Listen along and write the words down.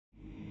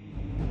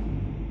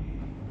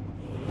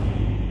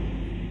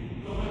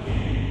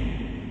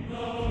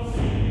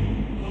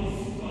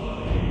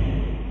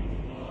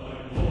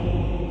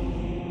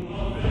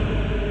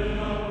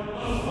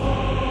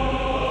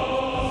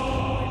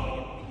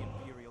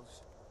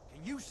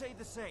say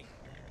the same.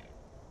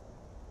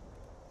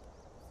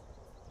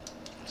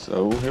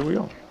 So here we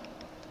are.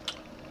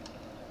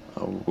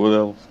 A wood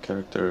elf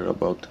character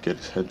about to get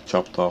his head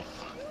chopped off.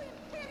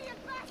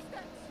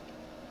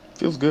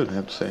 Feels good, I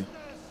have to say.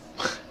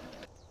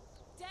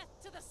 Death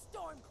to the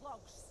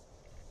Stormcloaks.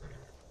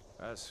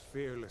 As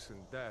fearless in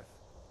death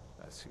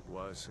as he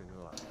was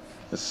in life.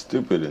 As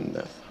stupid in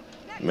death.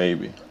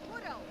 Maybe.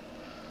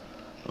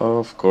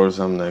 Of course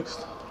I'm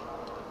next.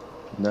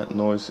 That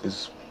noise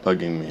is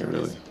bugging me,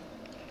 really.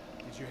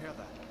 Did you hear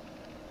that?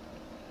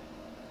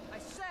 I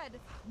said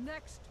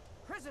next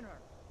prisoner.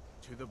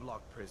 To the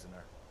block,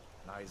 prisoner.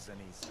 Nice and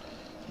easy.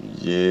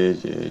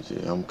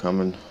 Yeah, I'm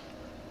coming.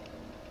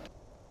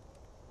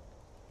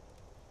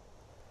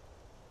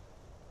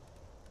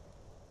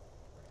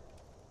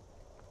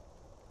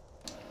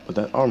 But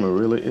that armor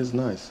really is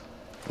nice.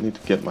 I need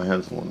to get my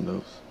hands on one of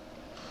those.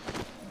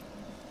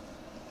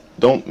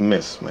 Don't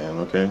miss, man,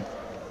 okay?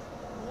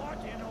 What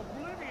in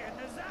oblivion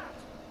is that?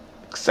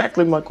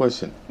 Exactly my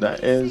question.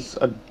 That is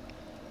a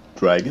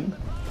dragon?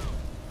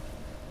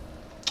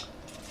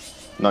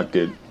 Not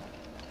good.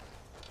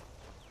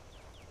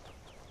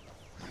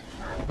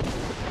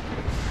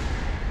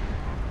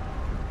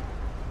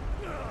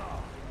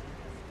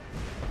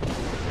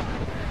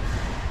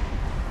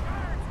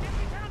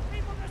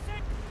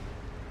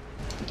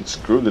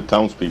 Screw the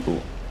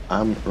townspeople.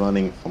 I'm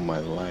running for my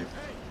life.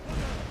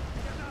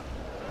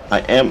 I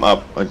am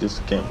up, I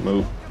just can't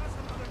move.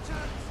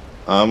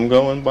 I'm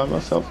going by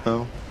myself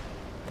now.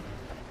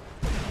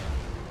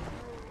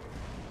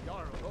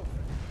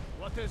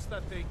 What is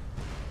that thing?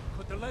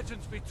 Could the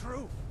legends be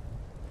true?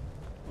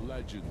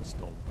 Legends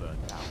don't burn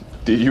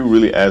out. Did you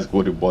really ask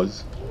what it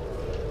was?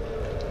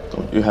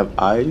 Don't you have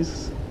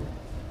eyes?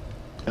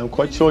 I'm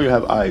quite sure you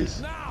have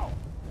eyes. Now!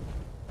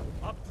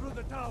 Up through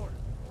the tower.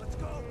 Let's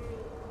go.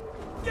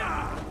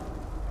 Yeah!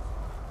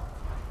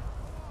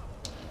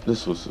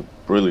 This was a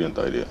brilliant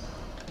idea.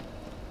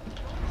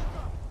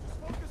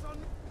 Focus on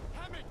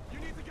Hemming. You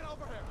need to get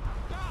over here.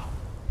 Now!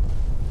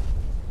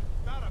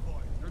 That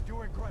boy, you're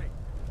doing great.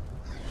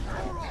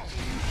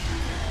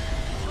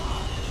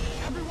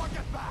 Everyone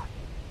get back!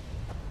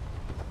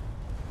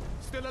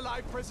 Still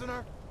alive,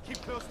 prisoner? Keep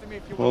close to me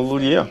if you want Well,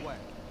 to stay yeah. away.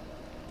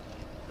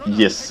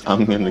 Yes,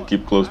 I'm gonna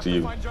keep close to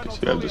you,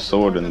 because you have the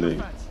sword and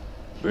the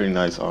very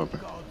nice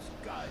armor.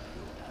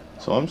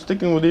 So I'm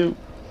sticking with you.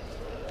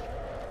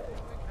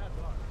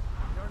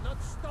 You're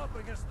not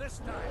stopping us this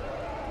time.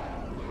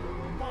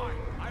 Fine.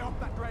 I hope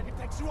that dragon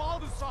takes you all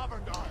to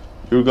Sovereign Guard.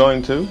 You're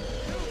going to?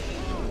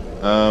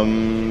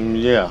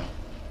 Yeah.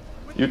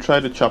 You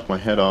tried to chop my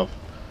head off,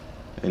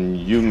 and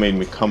you made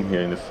me come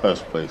here in the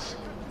first place.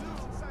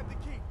 Inside the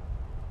keep.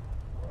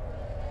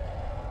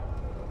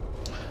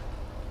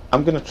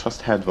 I'm gonna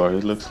trust Hadvar,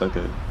 he looks like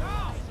a...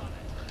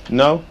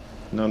 No,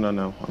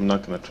 I'm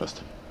not gonna trust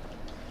him.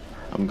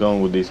 I'm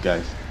going with these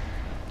guys.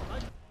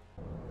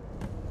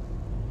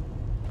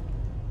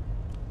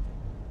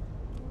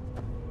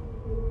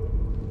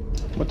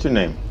 What's your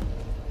name?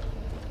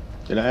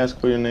 Did I ask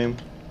for your name?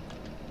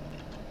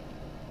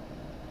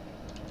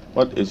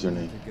 What is your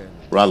name?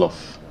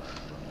 Ralof.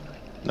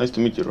 Nice to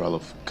meet you,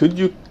 Ralof. Could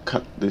you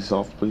cut this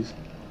off, please?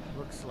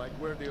 Looks like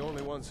we're the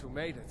only ones who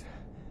made it.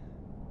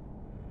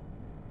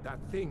 That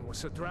thing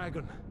was a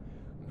dragon,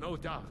 no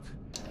doubt.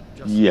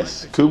 Just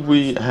Yes. like the Could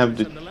we children's have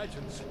stories the and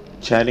legends.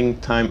 chatting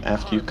time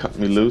after you cut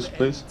me loose,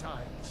 please?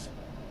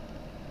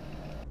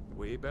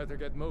 We better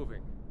get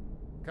moving.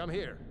 Come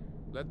here.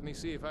 Let me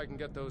see if I can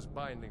get those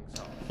bindings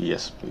off.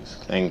 Yes, please.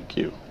 Thank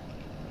you.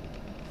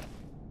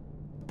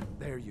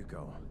 There you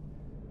go.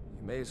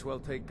 You may as well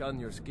take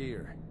Gunnar's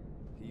gear.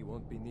 He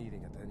won't be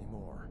needing it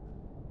anymore.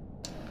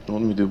 You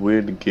want me to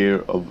wear the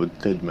gear of a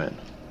dead man?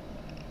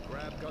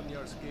 Grab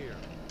Gunnar's gear.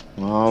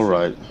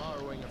 Alright.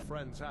 Borrowing a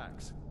friend's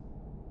axe.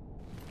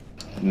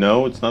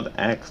 No, it's not the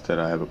axe that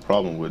I have a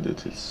problem with,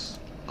 it's his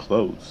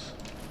clothes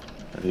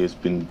that he has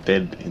been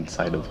dead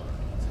inside of.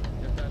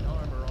 Get that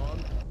armor on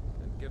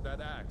and give that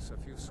axe a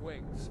few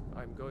swings.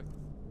 I'm going.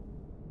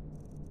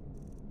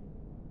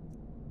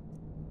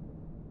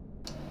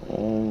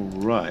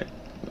 Alright,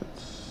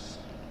 let's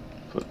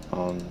put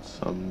on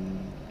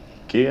some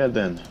gear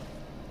then.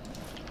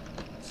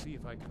 See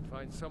if I can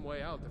find some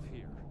way out of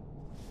here.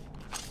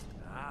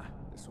 Ah,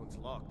 this one's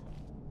locked.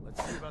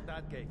 Let's see about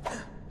that gate.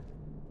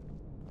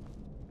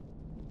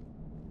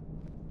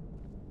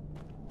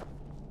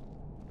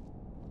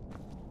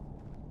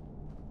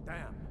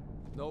 Damn,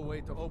 no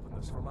way to open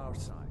this from our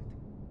side.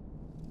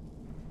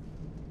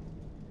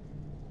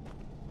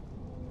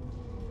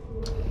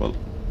 Well,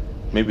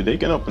 maybe they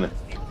can open it.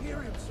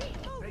 Imperials,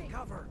 take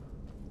cover.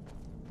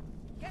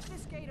 Get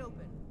this gate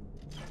open.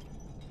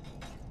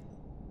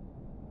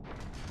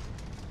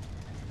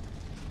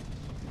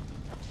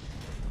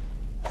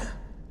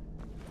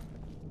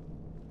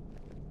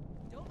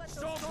 Don't let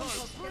those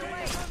Stormcloaks get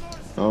away.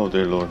 Oh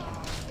dear lord.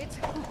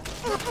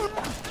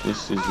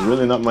 This is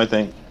really not my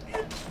thing.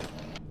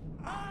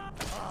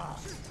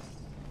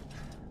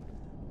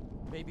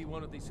 Maybe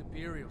one of these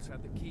Imperials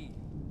had the key.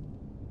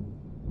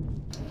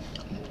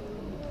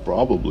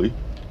 Probably.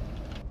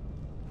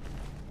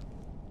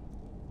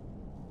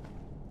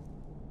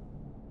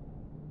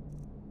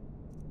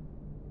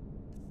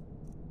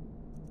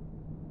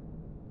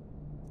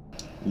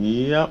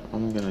 Yeah,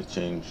 I'm gonna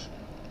change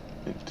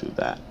into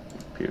that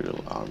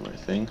Imperial armor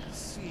thing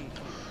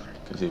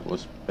because it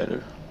was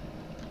better.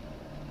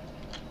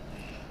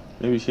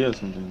 Maybe she has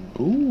something.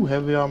 Ooh,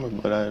 heavy armor,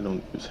 but I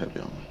don't use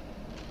heavy armor.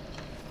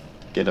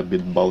 Get a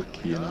bit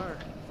bulky, you know.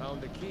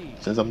 Found the key.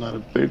 Since I'm not a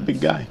very big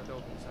guy. That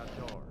opens that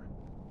door.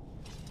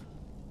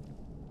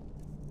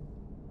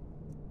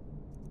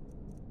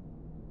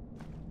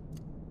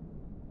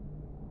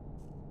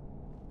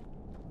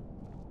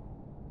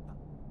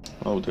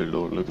 Oh dear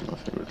lord, look at my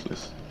favorite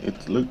list.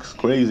 It looks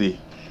crazy.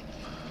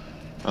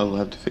 I'll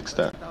have to fix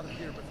that. Out of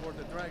here before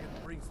the dragon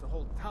brings the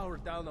whole tower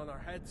down on our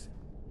heads.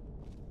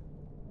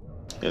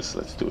 Yes,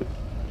 let's do it.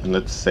 And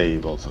let's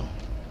save also,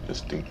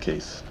 just in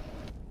case.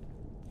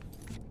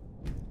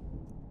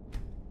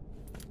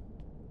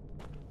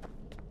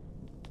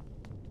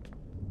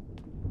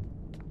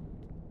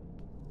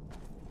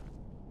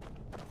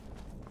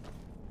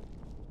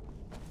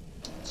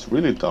 It's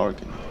really dark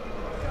in here.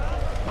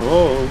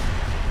 Whoa!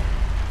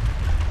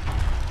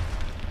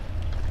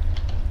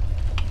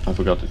 I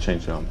forgot to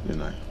change the armor,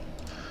 didn't I?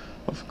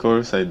 Of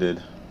course I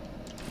did.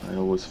 I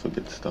always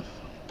forget stuff.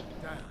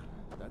 Damn,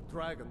 that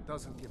dragon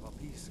doesn't give up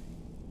easy.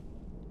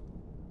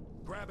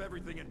 Grab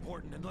everything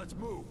important and let's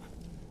move.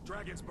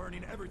 Dragon's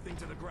burning everything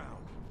to the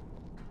ground.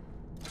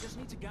 Just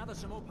need to gather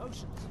some more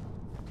potions.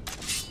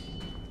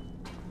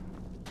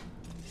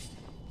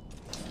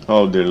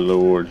 Oh dear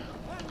lord.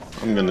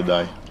 I'm gonna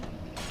die.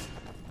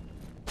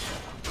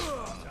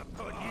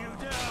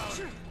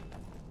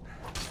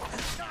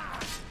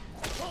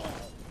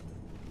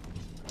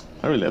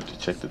 I really have to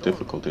check the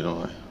difficulty,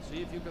 don't I?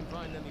 See if you can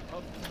find any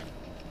potions.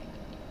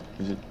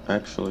 Is it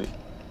actually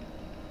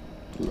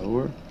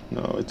lower?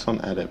 No, it's on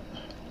adept.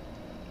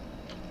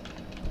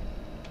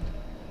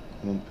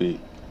 Won't be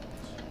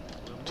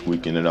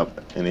tweaking it up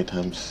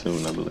anytime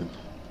soon, I believe.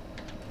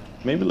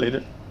 Maybe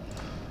later.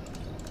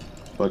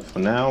 But for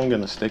now, I'm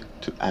gonna stick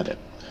to adept.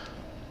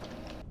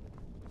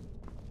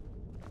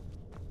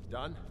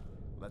 Done?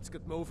 Let's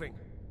get moving.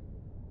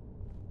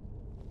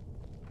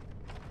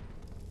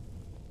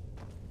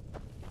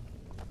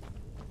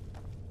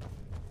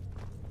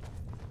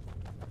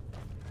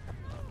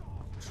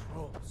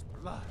 Troll's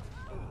blood.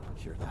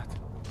 Hear that?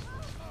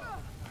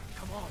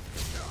 Come on.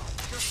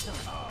 Just a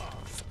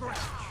scratch.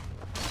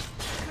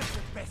 That's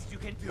the best you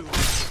can do.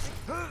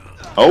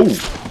 Oh!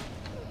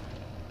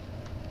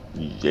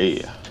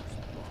 Yeah.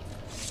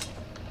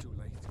 Too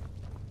late.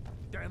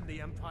 Damn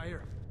the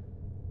Empire.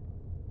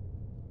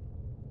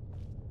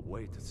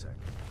 Wait a second.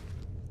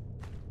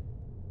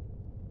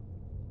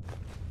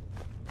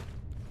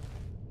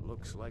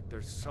 Looks like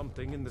there's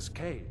something in this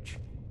cage.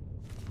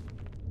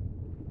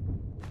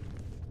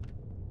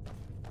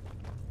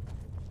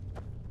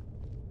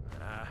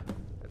 Ah,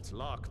 it's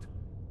locked.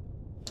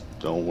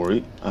 Don't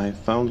worry, I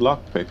found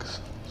lockpicks,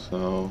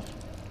 so...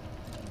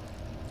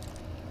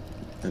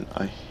 And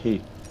I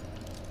hate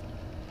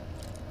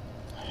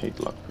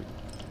lockpick.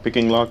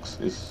 Picking locks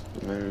is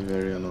very,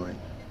 very annoying.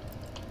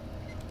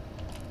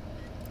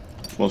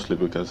 Mostly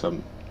because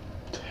I'm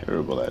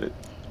terrible at it.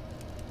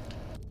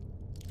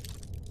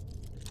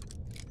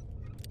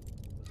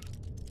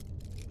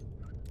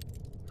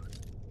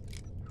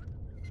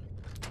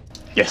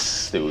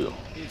 Yes, there we go.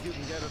 If you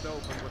can get it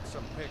open with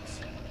some picks.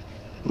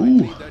 Ooh.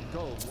 Might need that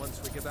gold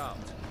once we get out.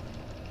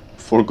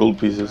 4 gold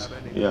pieces.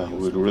 Yeah,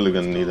 we're really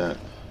gonna need that.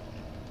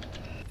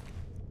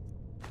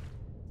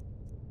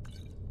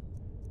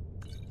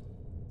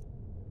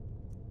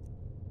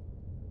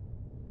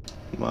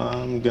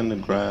 I'm gonna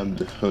grab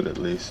the hood at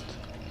least.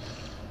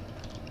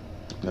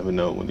 Never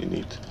know when you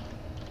need to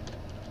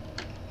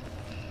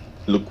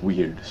look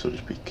weird, so to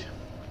speak.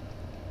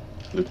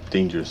 Look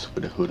dangerous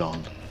with the hood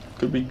on.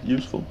 Could be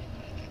useful.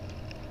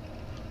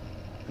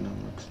 And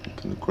I'm actually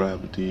gonna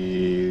grab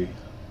the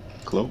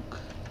cloak.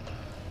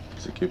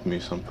 To give me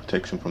some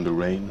protection from the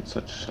rain and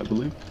such, I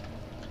believe.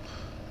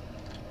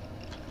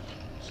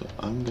 So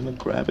I'm gonna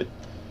grab it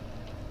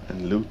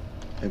and loot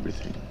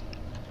everything.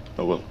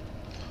 Oh well,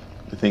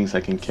 the things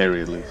I can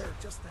carry at least. There,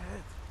 just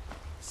ahead.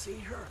 See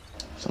her?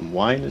 Some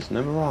wine is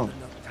never wrong.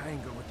 No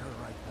tangle with her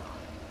right now.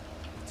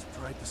 Let's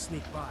try to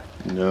sneak by.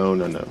 No,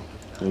 no, no.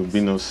 There will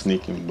be no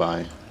sneaking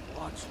by.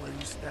 Watch where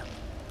you step.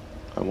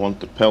 I want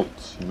the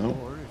pelts, you know?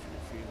 Or if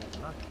you're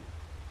feeling lucky,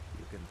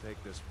 you can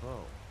take this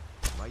bow.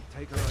 Might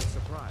take her by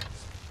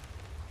surprise.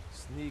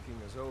 Sneaking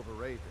is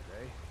overrated,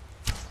 eh?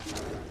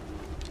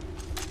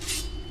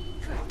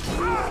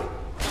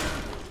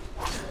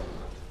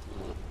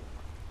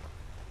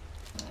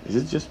 Is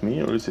it just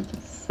me, or is it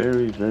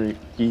very, very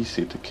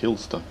easy to kill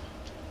stuff?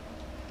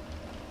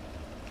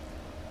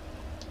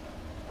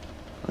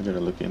 I gotta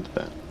look into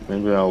that.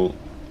 Maybe I'll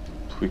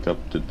tweak up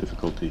the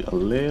difficulty a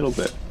little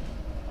bit.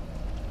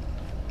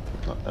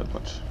 Not that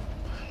much.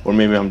 Or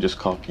maybe I'm just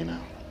cocky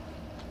now.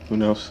 Who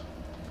knows?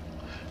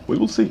 We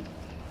will see.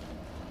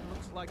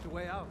 Looks like the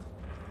way out.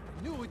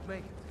 I knew we'd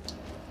make it.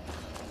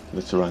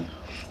 Let's run.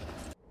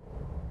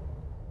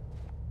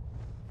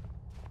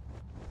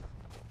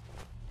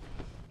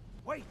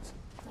 Wait!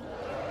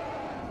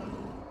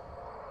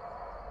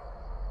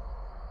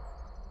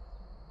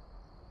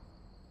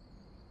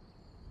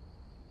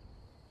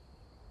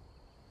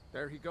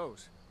 There he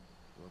goes.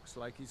 Looks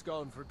like he's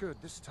gone for good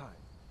this time.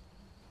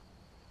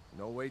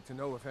 No way to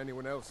know if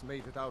anyone else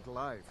made it out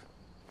alive.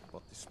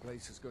 But this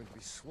place is going to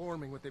be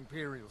swarming with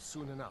Imperials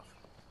soon enough.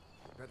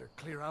 We better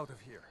clear out of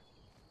here.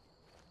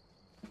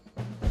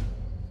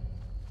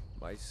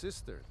 My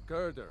sister,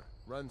 Gerder,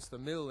 runs the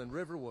mill in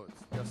Riverwood,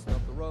 just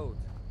up the road.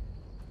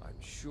 I'm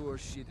sure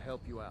she'd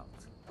help you out.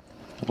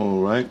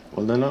 Alright,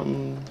 well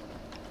then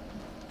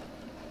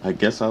I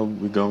guess I'll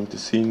be going to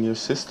seeing your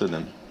sister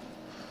then.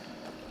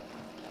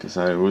 Because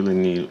I really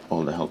need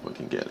all the help I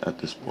can get at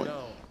this point.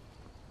 No.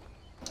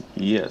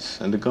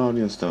 Yes, and the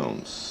Guardian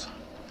Stones.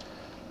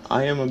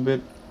 I am a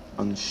bit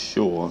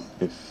unsure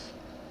if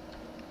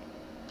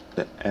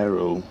the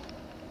arrow,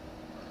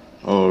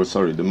 or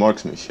sorry, the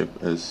marksmanship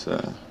is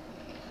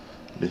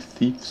the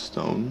Thief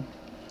Stone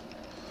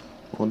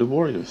or the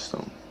Warrior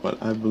Stone. But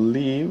I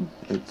believe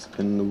it's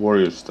in the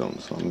Warrior Stone,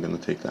 so I'm gonna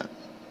take that.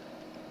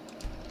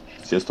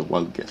 It's just a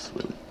wild guess,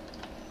 really.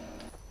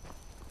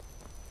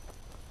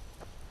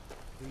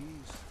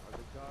 These are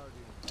the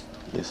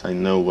Guardians. Yes, I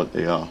know what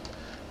they are,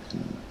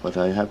 but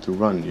I have to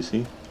run, you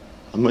see?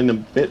 I'm in a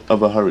bit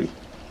of a hurry,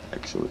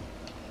 actually.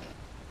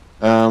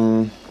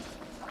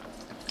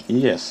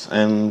 Yes,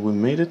 and we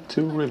made it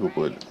to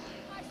Riverwood.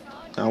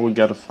 Now we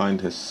gotta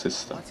find his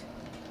sister. What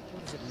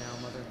is it now,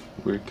 Mother?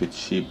 Where could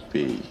she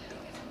be?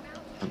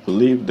 I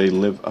believe they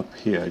live up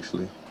here,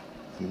 actually.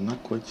 I'm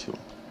not quite sure.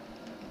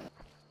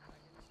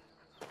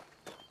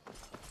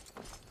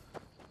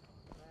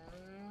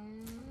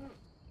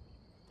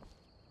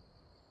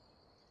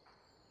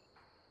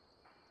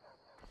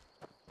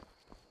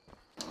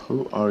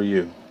 Who are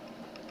you?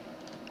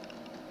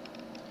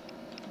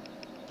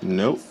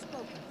 Nope.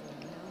 Spoken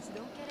for now, so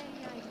don't get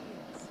any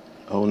ideas.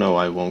 Oh no,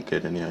 I won't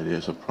get any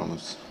ideas, I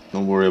promise.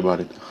 Don't worry about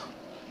it.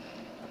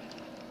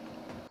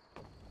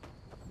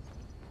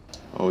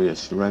 Oh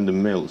yes, she ran the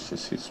mill, so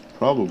she's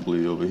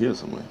probably over here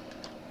somewhere.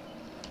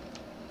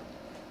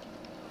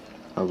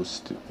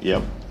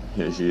 Yep,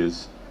 here she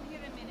is. Come here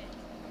a minute.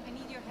 I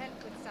need your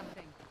help with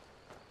something.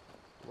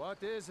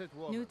 What is it,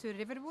 woman? New to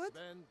Riverwood?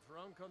 Been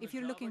drunk on If the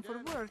you're job looking for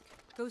again? work,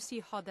 go see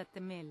Hod at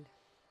the mill.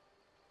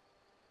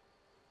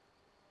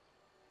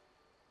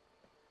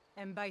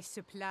 And by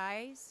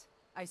supplies,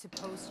 I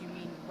suppose you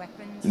mean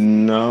weapons?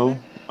 No,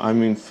 I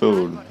mean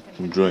food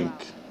and drink.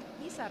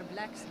 He's our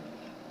blacksmith.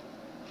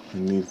 I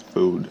need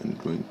food and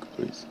drink,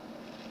 please.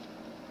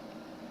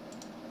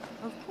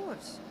 Of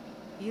course.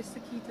 Here's the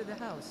key to the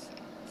house.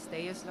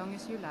 Stay as long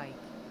as you like.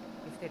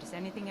 If there's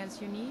anything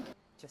else you need,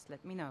 just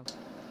let me know.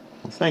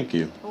 Well, thank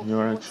you. Oh,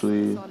 You're what's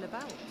actually this all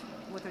about?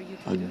 What are you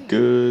two a doing?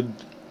 good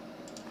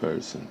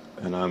person.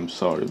 And I'm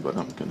sorry, but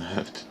I'm gonna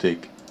have to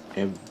take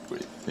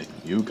everything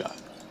you got.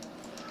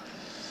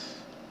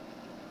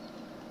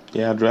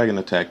 Yeah, dragon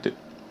attacked it.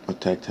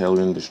 Attacked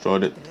Helgen,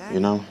 destroyed it, you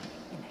know?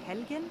 In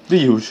Helgen? The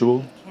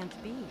usual. It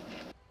can't be.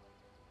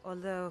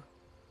 Although,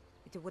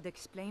 it would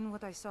explain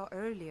what I saw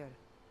earlier.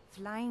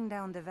 Flying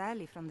down the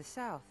valley from the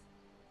south.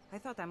 I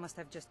thought I must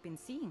have just been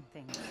seeing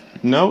things.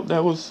 No,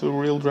 that was a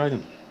real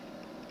dragon.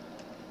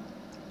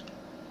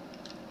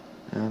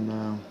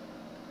 And,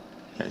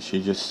 yeah,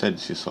 she just said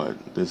she saw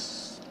it.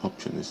 This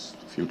option is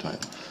futile.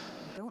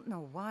 I don't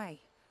know why,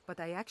 but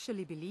I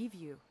actually believe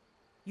you.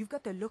 You've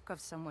got the look of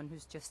someone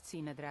who's just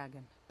seen a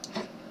dragon.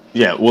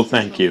 Yeah, well,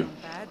 thank you.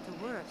 From bad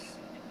to worse.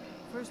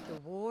 First the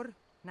war,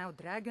 now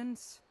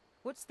dragons.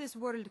 What's this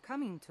world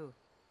coming to?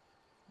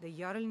 The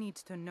Jarl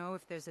needs to know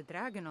if there's a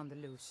dragon on the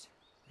loose.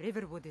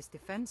 Riverwood is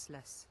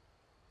defenseless.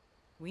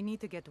 We need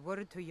to get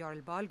word to Jarl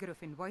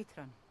Balgruuf in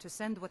Whiterun to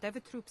send whatever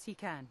troops he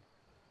can.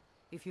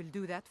 If you'll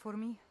do that for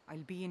me, I'll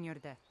be in your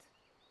debt.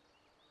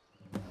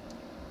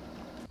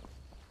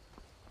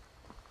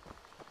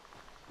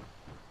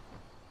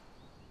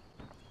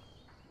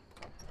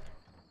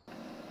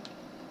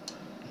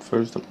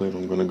 First, I believe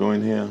I'm gonna go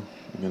in here.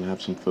 I'm gonna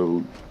have some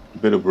food, a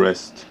bit of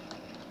rest,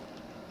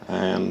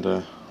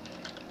 and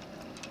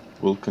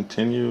we'll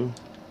continue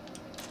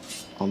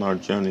on our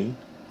journey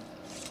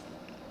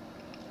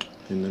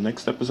in the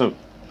next episode.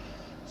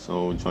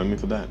 So join me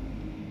for that.